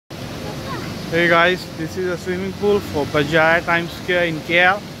Hey guys, this is a swimming pool for Berjaya Times Square in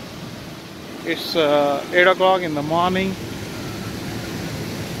KL. It's 8 o'clock in the morning.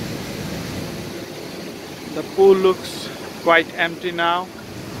 The pool looks quite empty now.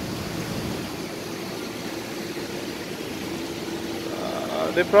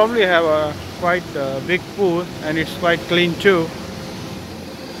 They probably have a quite big pool and it's quite clean too.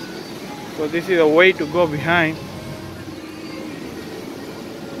 So this is a way to go behind.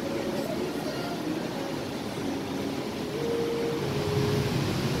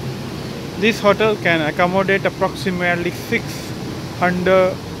 This hotel can accommodate approximately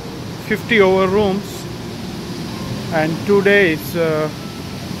 650 over rooms, and today is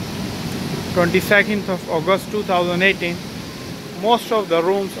 22nd of August 2018. Most of the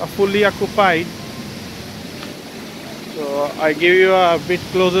rooms are fully occupied. So I give you a bit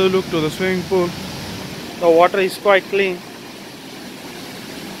closer look to the swimming pool. The water is quite clean.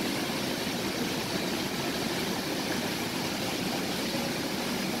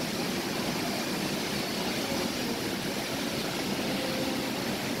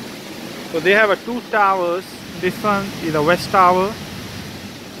 So they have two towers. This one is the west tower,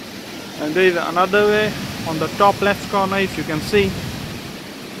 and there is another way on the top left corner, if you can see,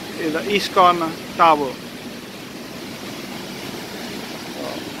 is the east corner tower. So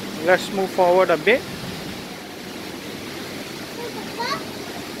let's move forward a bit.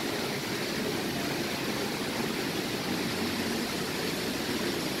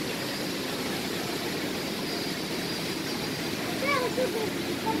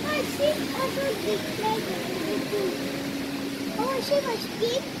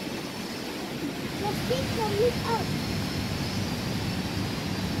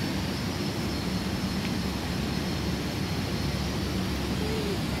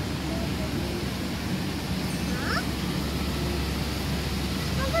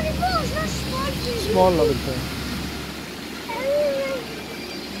 Small of it.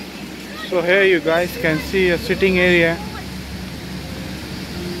 So here you guys can see a sitting area.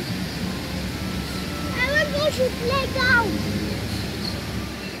 I want to go to playground.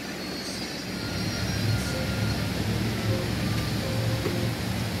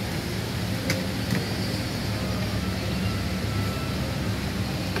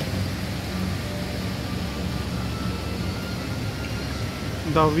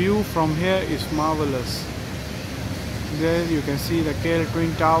 The view from here is marvelous. There you can see the KL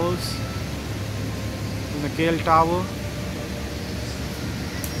Twin Towers and the KL Tower.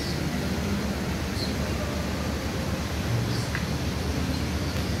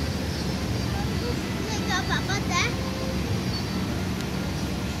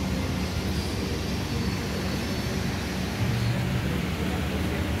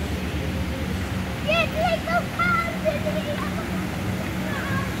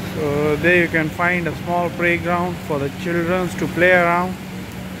 So there you can find a small playground for the children to play around.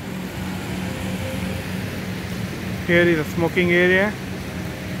 Here is a smoking area.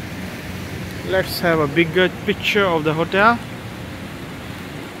 Let's have a bigger picture of the hotel.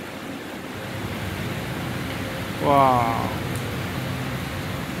 Wow.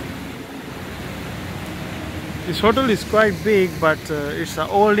 This hotel is quite big, but it's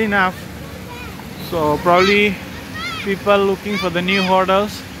old enough. So probably people looking for the new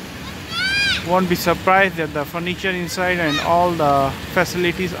hotels won't be surprised that the furniture inside and all the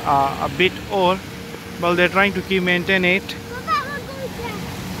facilities are a bit old, but they're trying to maintain it.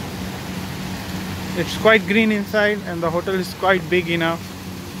 It's quite green inside and the hotel is quite big enough,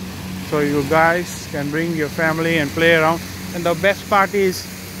 so you guys can bring your family and play around. And the best part is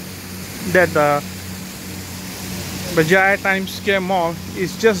that the Berjaya Times Square Mall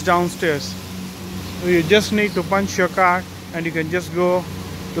is just downstairs. So you just need to punch your card and you can just go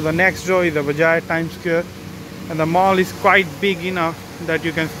to the next door is the Berjaya Times Square, and the mall is quite big enough that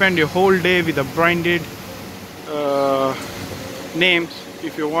you can spend your whole day with the branded names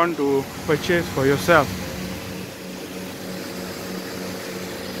if you want to purchase for yourself.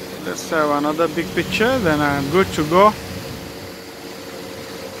 Let's have another big picture, then I'm good to go.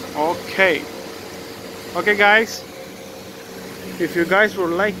 Okay guys, if you guys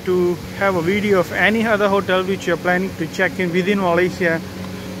would like to have a video of any other hotel which you're planning to check in within Malaysia,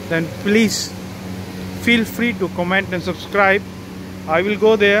 then please feel free to comment and subscribe. I will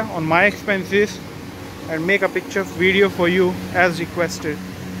go there on my expenses and make a picture video for you as requested.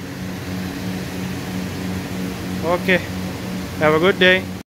 Okay, have a good day.